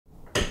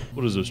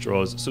What is this,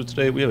 Straws? So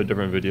today we have a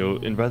different video,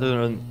 and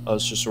rather than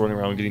us just running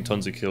around getting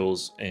tons of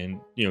kills and,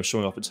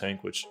 showing off a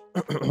tank, which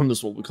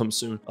this will become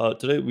soon,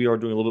 today we are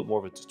doing a little bit more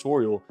of a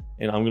tutorial,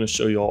 and I'm going to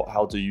show you all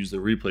how to use the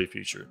replay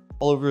feature.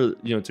 All over,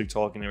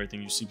 TikTok and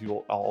everything, you see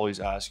people always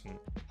asking,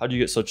 how do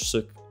you get such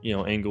sick,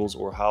 angles,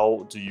 or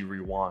how do you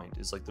rewind?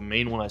 It's like the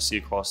main one I see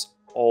across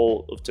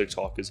all of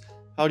TikTok is,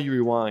 how do you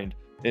rewind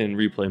in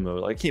replay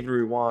mode? I can't even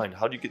rewind.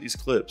 How do you get these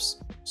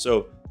clips?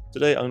 So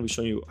today I'm going to be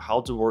showing you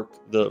how to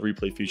work the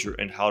replay feature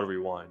and how to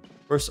rewind.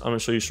 First, I'm going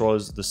to show you,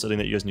 Straws, the setting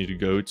that you guys need to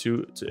go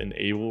to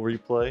enable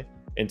replay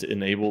and to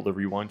enable the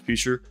rewind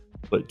feature.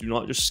 But do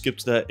not just skip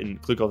to that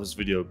and click off this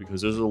video,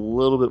 because there's a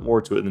little bit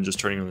more to it than just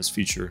turning on this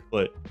feature.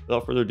 But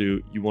without further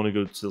ado, you want to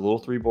go to the little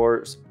three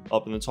bars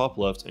up in the top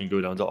left and go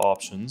down to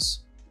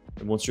options.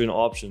 And once you're in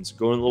options,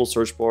 go in the little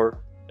search bar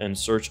and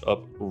search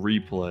up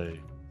replay.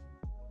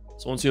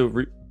 So once you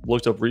have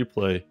looked up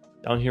replay,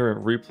 down here in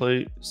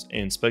replay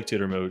and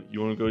spectator mode, you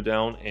want to go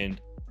down and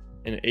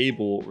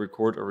enable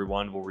record a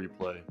rewindable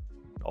replay.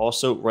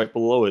 Also, right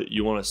below it,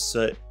 you want to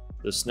set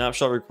the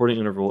snapshot recording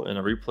interval in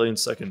a replay in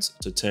seconds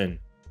to 10.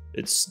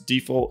 It's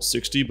default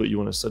 60, but you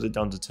want to set it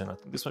down to 10. I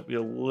think this might be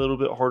a little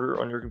bit harder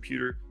on your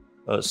computer.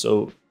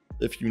 So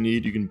if you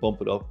need, you can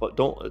bump it up, but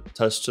don't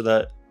attest to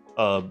that.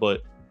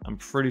 But I'm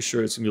pretty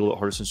sure it's gonna be a little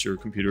harder since your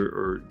computer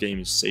or game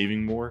is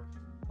saving more.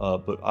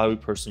 But I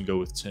would personally go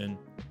with 10.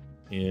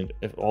 And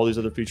if all these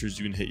other features,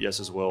 you can hit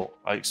yes as well.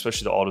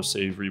 Especially the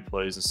autosave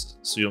replays,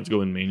 so you don't have to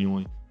go in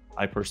manually.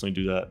 I personally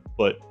do that.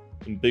 But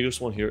the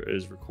biggest one here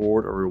is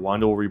record a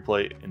rewindable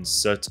replay and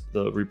set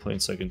the replay in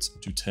seconds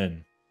to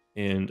 10.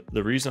 And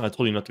the reason I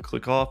told you not to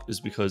click off is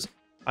because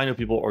I know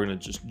people are going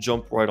to just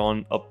jump right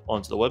on up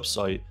onto the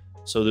website.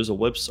 So there's a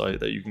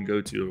website that you can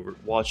go to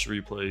watch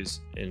replays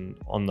and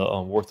on the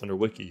WarThunder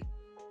wiki.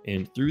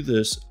 And through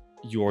this,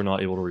 you are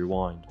not able to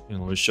rewind.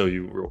 And let me show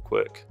you real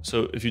quick.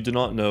 So if you did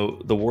not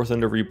know, the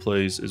WarThunder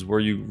replays is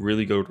where you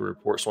really go to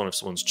report someone if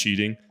someone's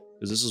cheating,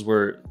 because this is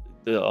where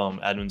the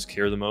admins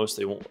care the most.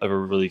 They won't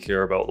ever really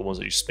care about the ones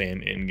that you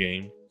spam in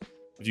game.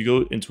 If you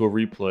go into a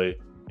replay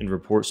and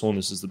report someone,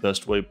 this is the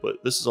best way,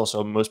 but this is also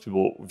how most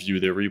people view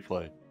their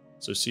replay.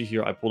 So see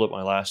here, I pulled up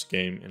my last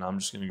game and I'm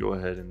just going to go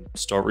ahead and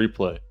start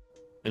replay.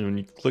 And when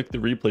you click the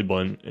replay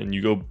button and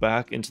you go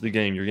back into the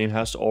game, your game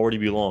has to already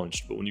be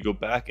launched, but when you go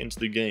back into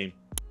the game,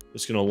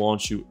 it's going to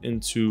launch you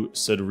into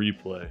said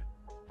replay.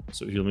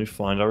 So here, let me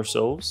find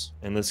ourselves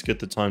and let's get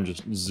the time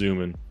just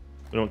zooming.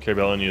 We don't care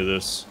about any of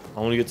this. I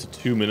want to get to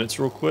 2 minutes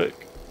real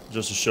quick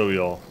just to show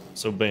y'all.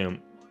 So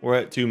bam, we're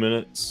at 2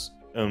 minutes.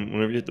 And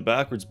whenever you hit the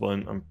backwards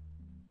button,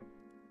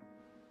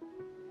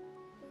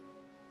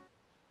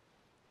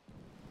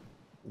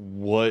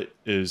 what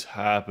is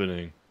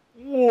happening?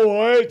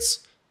 What?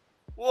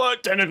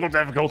 Technical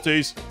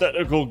difficulties.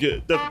 Technical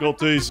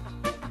difficulties.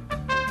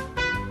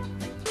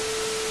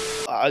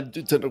 I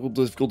did technical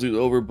difficulties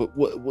over, but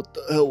what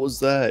the hell was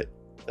that?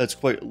 That's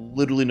quite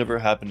literally never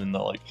happened in the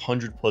like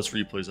 100+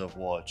 replays I've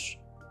watched.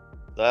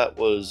 That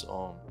was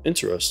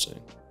interesting.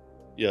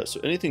 Yeah, so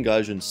anything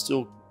Gaijin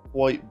still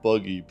quite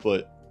buggy,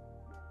 but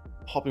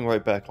hopping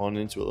right back on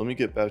into it, let me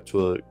get back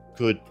to a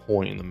good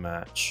point in the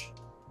match.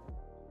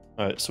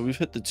 Alright, so we've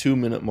hit the 2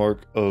 minute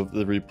mark of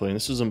the replay, and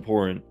this is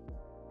important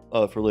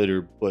for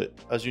later, but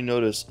as you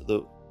notice,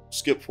 the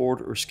skip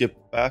forward or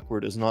skip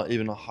backward is not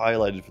even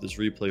highlighted for this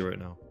replay right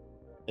now.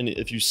 And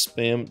if you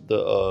spam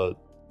the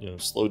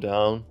slow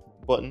down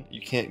button, you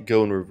can't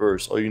go in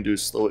reverse. All you can do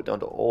is slow it down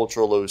to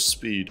ultra low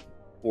speed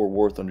for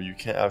WarThunder. You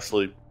can't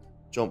actually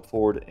jump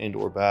forward and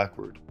or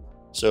backward.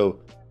 So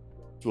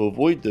to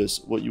avoid this,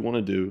 what you want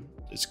to do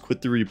is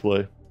quit the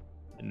replay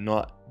and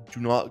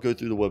do not go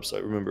through the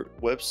website. Remember,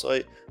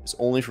 website is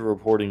only for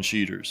reporting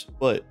cheaters.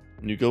 But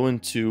when you go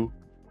into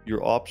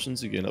your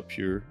options again up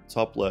here,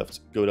 top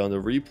left, go down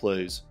to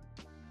replays.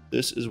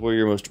 This is where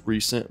your most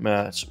recent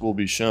match will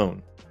be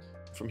shown.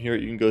 From here,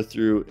 you can go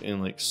through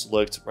and like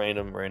select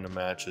random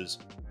matches.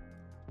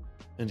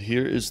 And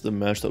here is the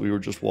match that we were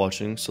just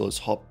watching. So let's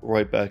hop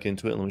right back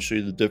into it and let me show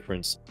you the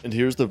difference. And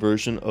here's the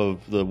version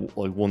of the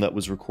one that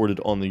was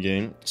recorded on the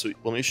game. So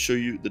let me show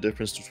you the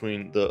difference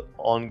between the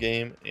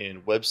on-game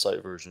and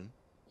website version.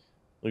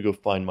 Let me go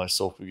find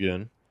myself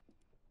again.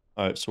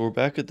 Alright, so we're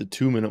back at the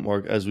 2 minute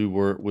mark as we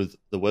were with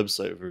the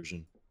website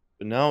version.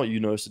 But now you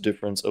notice the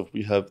difference of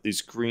we have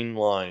these green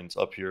lines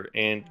up here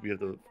and we have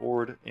the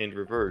forward and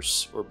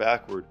reverse or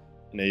backward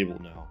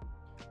enabled now.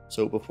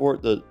 So before,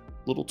 the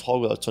little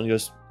toggle I was telling you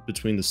guys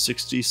between the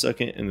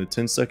 60-second and the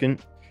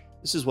 10-second,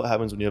 this is what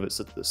happens when you have it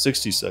set to the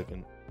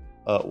 60-second.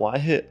 When I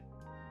hit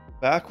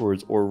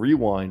backwards or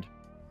rewind,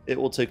 it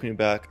will take me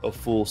back a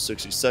full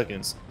 60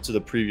 seconds to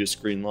the previous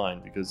green line,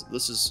 because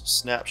this is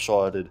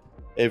snapshotted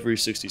every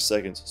 60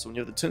 seconds. So when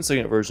you have the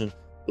 10-second version,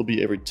 it'll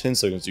be every 10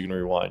 seconds you can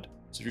rewind.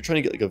 So if you're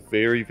trying to get like a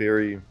very,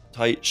 very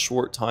tight,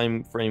 short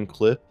time frame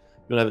clip,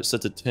 you want to have it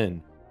set to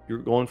 10. If you're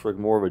going for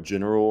like more of a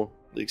general,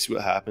 like see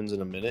what happens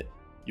in a minute,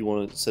 you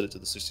want to set it to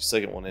the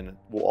 60-second one, and it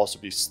will also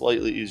be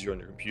slightly easier on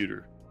your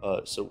computer.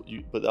 But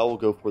that will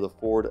go for the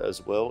forward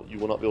as well. You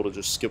will not be able to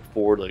just skip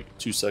forward like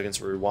 2 seconds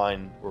or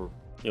rewind, or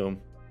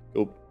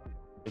go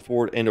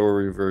forward and or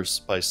reverse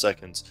by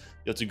seconds.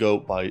 You have to go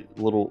by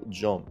little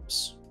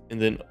jumps.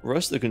 And then the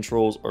rest of the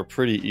controls are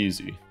pretty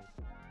easy.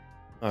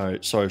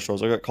 Alright, sorry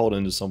Straws, I got called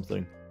into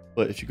something.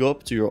 But if you go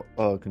up to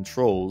your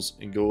controls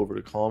and go over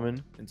to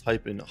common and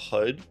type in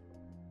HUD,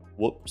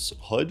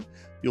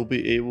 you'll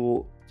be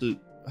able to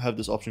have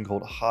this option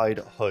called hide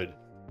HUD.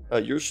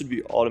 Yours should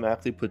be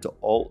automatically put to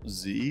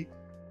Alt-Z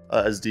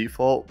as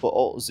default, but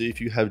Alt-Z, if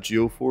you have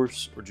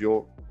GeoForce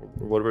or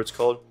whatever it's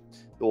called,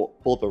 it will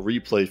pull up a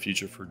replay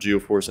feature for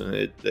GeoForce, and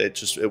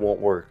it won't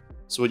work.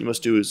 So what you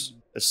must do is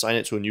assign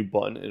it to a new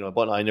button, and a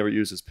button I never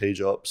use is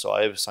page up, so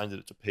I have assigned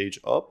it to page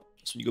up.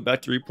 So when you go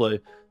back to replay, you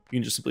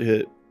can just simply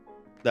hit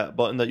that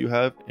button that you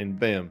have, and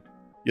bam,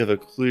 you have a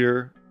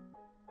clear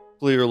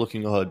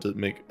looking HUD to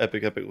make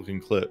epic looking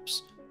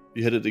clips. If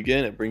you hit it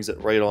again, it brings it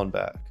right on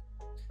back.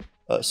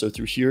 So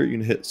through here, you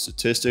can hit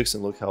statistics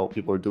and look how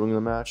people are doing in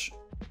the match.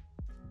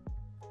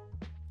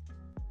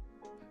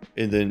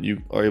 And then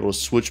you are able to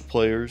switch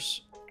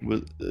players.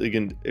 With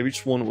again,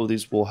 each one of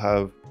these will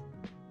have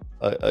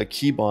a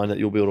keybind that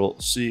you'll be able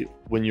to see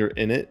when you're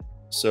in it.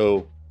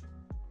 So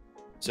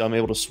I'm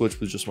able to switch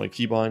with just my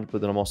keybind,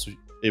 but then I'm also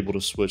able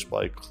to switch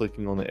by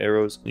clicking on the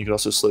arrows. And you can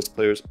also select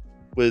players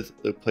with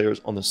the players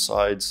on the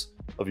sides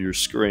of your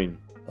screen.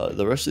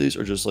 The rest of these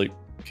are just like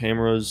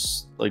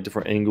cameras, like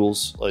different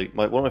angles. Like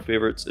one of my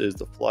favorites is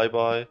the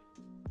flyby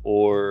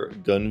or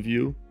gun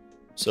view.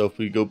 So if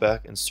we go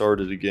back and start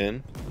it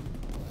again,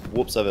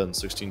 whoops, I've done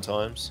 16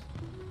 times.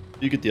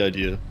 You get the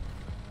idea.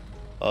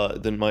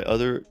 Then my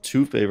other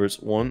two favorites,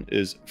 one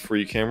is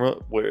free camera,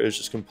 where it's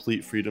just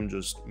complete freedom,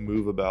 just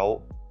move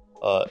about.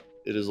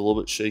 It is a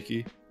little bit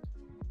shaky.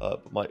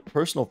 But my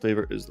personal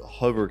favorite is the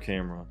hover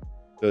camera,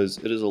 because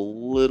it is a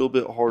little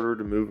bit harder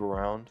to move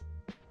around.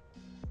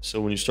 So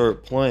when you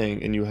start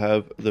playing and you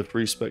have the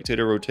free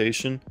spectator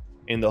rotation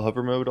and the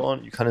hover mode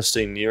on, you kind of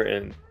stay near,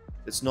 and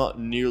it's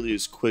not nearly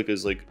as quick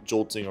as like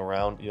jolting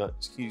around. You know,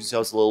 you see how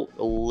it's a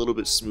little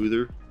bit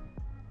smoother.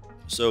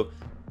 So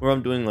where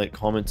I'm doing like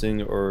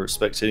commenting or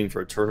spectating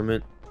for a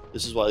tournament,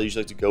 this is why I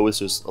usually like to go with,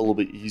 so it's a little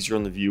bit easier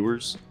on the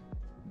viewers.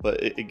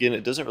 But again,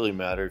 it doesn't really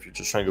matter if you're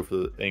just trying to go for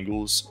the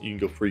angles. You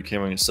can go free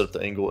camera and set up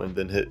the angle and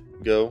then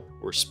hit go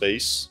or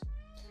space.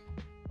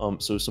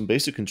 So some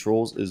basic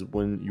controls is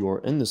when you are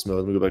in this mode.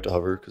 Let me go back to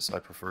hover because I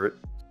prefer it.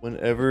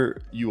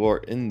 Whenever you are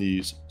in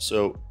these,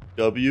 so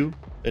W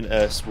and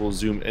S will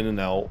zoom in and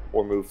out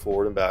or move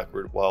forward and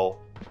backward, while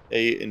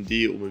A and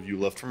D will move you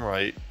left and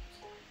right.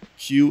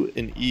 Q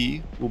and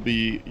E will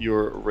be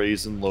your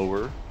raise and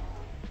lower.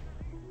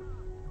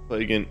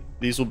 But again,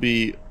 these will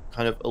be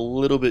kind of a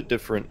little bit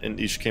different in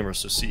each camera.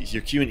 So see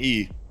here, Q and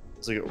E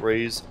is like a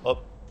raise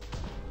up.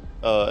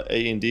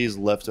 A and D is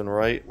left and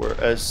right, where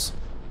S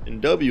and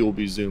W will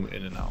be zoom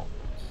in and out.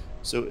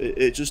 So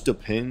it just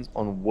depends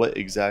on what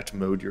exact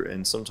mode you're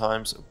in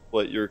sometimes,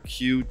 but your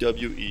Q,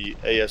 W, E,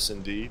 A, S,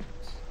 and D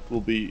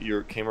will be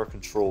your camera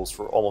controls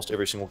for almost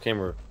every single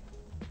camera.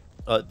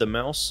 The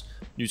mouse,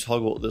 you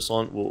toggle this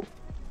on, will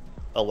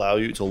allow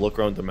you to look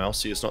around the mouse.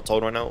 See, it's not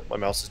toggling right now, my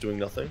mouse is doing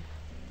nothing.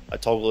 I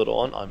toggle it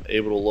on, I'm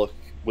able to look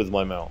with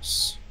my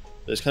mouse.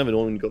 It's kind of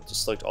annoying when you go up to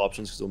select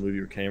options because it'll move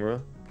your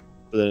camera.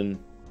 But then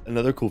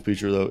another cool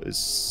feature though is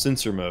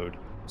sensor mode.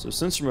 So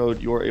sensor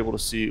mode, you are able to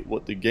see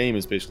what the game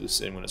is basically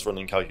saying when it's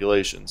running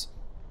calculations.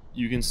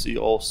 You can see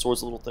all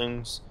sorts of little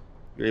things.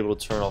 You're able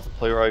to turn off the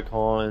player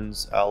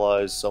icons,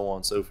 allies, so on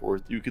and so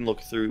forth. You can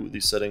look through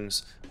these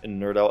settings and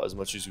nerd out as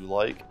much as you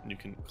like, and you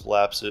can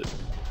collapse it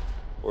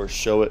or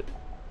show it.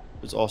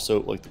 There's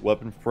also like the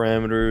weapon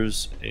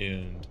parameters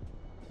and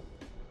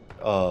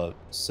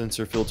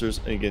sensor filters,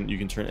 and again, you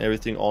can turn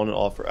everything on and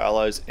off for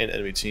allies and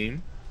enemy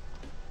team.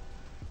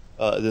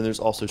 Then there's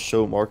also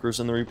show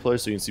markers in the replay,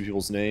 so you can see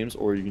people's names,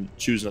 or you can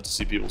choose not to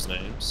see people's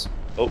names.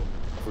 Oh,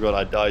 I forgot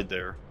I died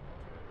there.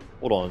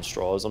 Hold on,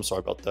 Straws, I'm sorry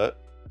about that.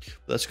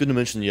 But that's good to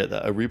mention yet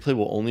that a replay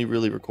will only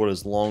really record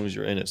as long as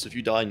you're in it. So if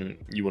you die and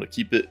you want to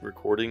keep it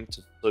recording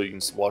so you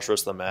can watch the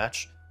rest of the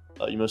match,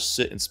 you must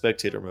sit in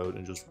spectator mode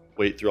and just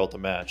wait throughout the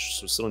match.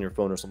 So sit on your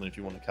phone or something if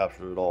you want to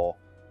capture it all.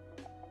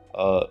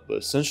 But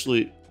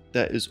essentially,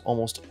 that is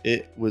almost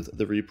it with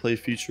the replay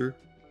feature.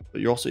 But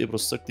you're also able to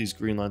select these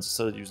green lines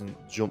instead of using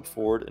jump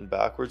forward and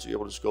backwards. You're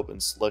able to just go up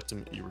and select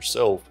them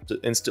yourself to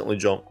instantly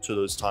jump to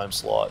those time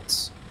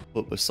slots.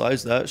 But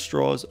besides that,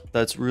 Straws,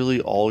 that's really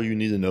all you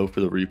need to know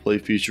for the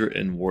replay feature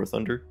in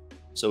WarThunder.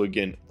 So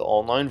again, the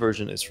online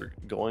version is for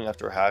going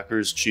after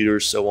hackers,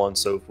 cheaters, so on and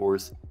so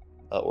forth,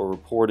 or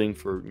reporting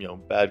for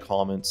bad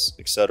comments,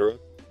 etc.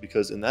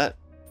 Because in that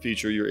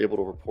feature, you're able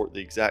to report the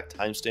exact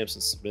timestamps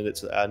and submit it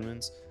to the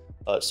admins.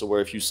 So where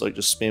if you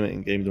just spam it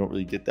in game, they don't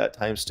really get that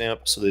timestamp,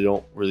 so they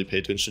don't really pay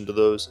attention to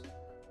those.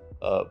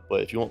 But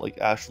if you want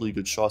actually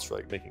good shots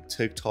for making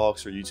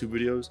TikToks or YouTube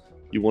videos,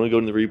 you want to go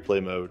into the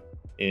replay mode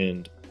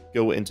and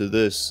go into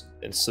this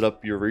and set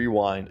up your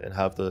rewind and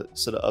have the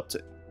set it up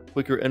to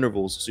quicker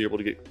intervals, so you're able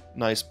to get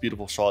nice,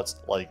 beautiful shots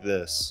like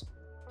this.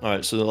 All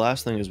right, so the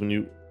last thing is when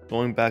you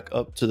going back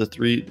up to the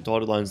three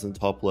dotted lines in the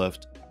top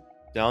left,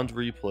 down to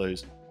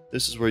replays.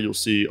 This is where you'll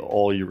see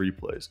all your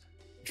replays.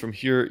 From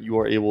here, you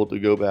are able to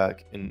go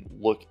back and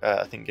look at,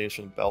 I think, games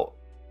from about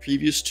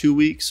previous 2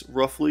 weeks,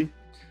 roughly.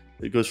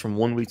 It goes from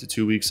 1 week to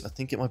 2 weeks. I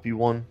think it might be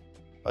one.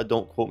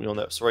 Don't quote me on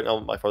that. So right now,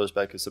 my farthest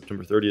back is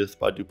September 30th,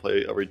 but I do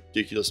play a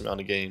ridiculous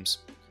amount of games.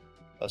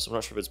 So I'm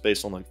not sure if it's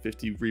based on like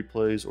 50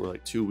 replays or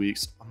like 2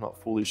 weeks. I'm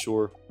not fully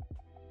sure.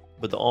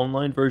 But the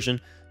online version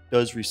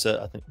does reset,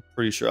 I think,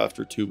 pretty sure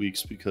after 2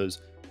 weeks,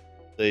 because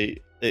the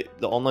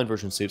online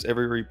version saves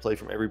every replay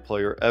from every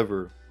player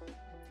ever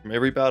from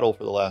every battle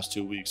for the last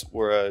 2 weeks,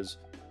 whereas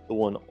the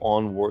one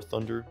on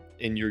WarThunder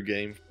in your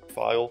game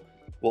file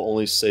will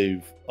only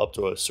save up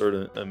to a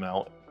certain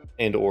amount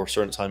and or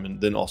certain time, and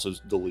then also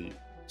delete.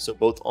 So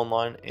both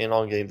online and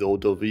on game, they will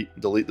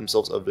delete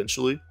themselves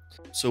eventually.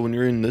 So when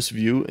you're in this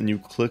view and you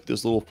click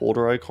this little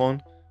folder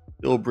icon,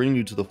 it will bring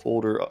you to the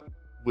folder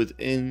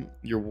within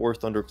your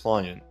WarThunder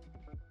client.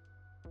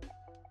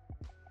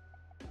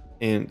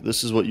 And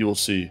this is what you will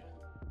see.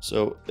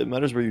 So it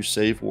matters where you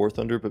save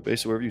WarThunder, but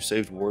basically wherever you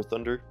saved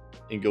WarThunder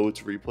and go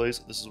to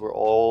replays, this is where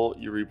all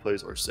your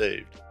replays are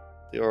saved.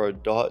 They are a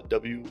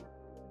 .wrpl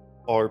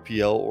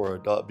or a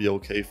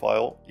 .blk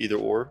file, either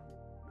or.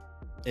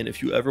 And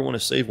if you ever want to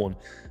save one,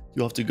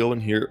 you'll have to go in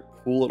here,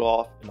 pull it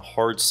off, and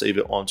hard save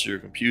it onto your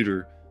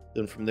computer.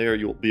 Then from there,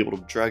 you'll be able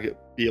to drag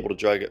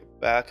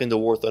it back into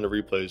WarThunder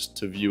replays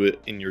to view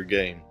it in your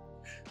game.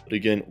 But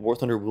again,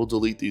 WarThunder will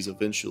delete these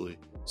eventually.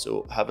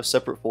 So have a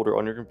separate folder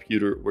on your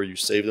computer where you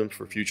save them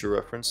for future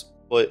reference.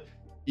 But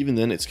even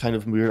then, it's kind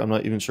of weird. I'm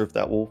not even sure if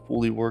that will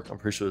fully work. I'm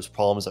pretty sure there's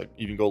problems that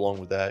even go along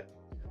with that.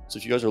 So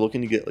if you guys are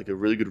looking to get like a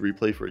really good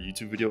replay for a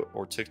YouTube video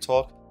or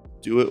TikTok,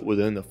 do it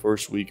within the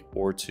first week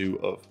or two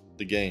of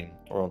the game,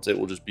 or else it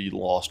will just be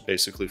lost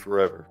basically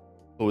forever.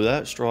 But with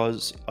that,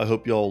 straws, I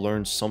hope y'all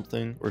learned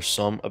something or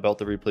some about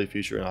the replay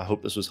feature, and I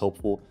hope this was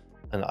helpful.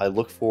 And I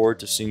look forward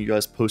to seeing you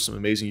guys post some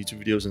amazing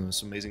YouTube videos and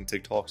some amazing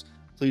TikToks.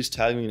 Please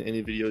tag me in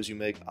any videos you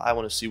make. I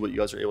want to see what you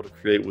guys are able to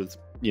create with,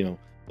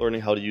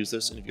 learning how to use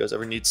this. And if you guys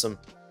ever need some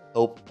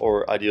help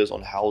or ideas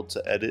on how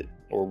to edit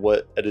or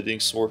what editing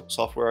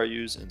software I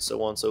use and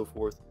so on and so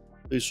forth,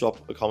 please drop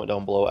a comment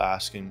down below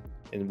asking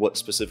and what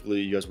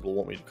specifically you guys would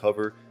want me to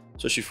cover.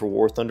 Especially for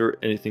WarThunder,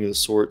 anything of the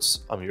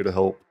sorts, I'm here to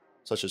help,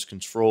 such as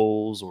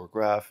controls or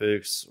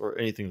graphics or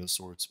anything of the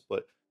sorts.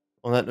 But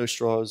on that note,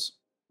 straws,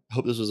 I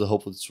hope this was a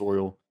helpful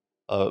tutorial.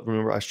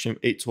 Remember, I stream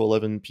 8 to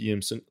 11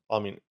 p.m.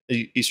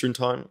 Eastern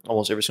time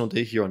almost every single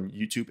day here on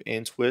YouTube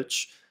and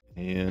Twitch.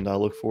 And I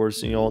look forward to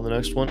seeing y'all in the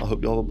next one. I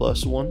hope y'all have a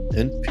blessed one,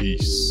 and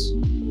peace.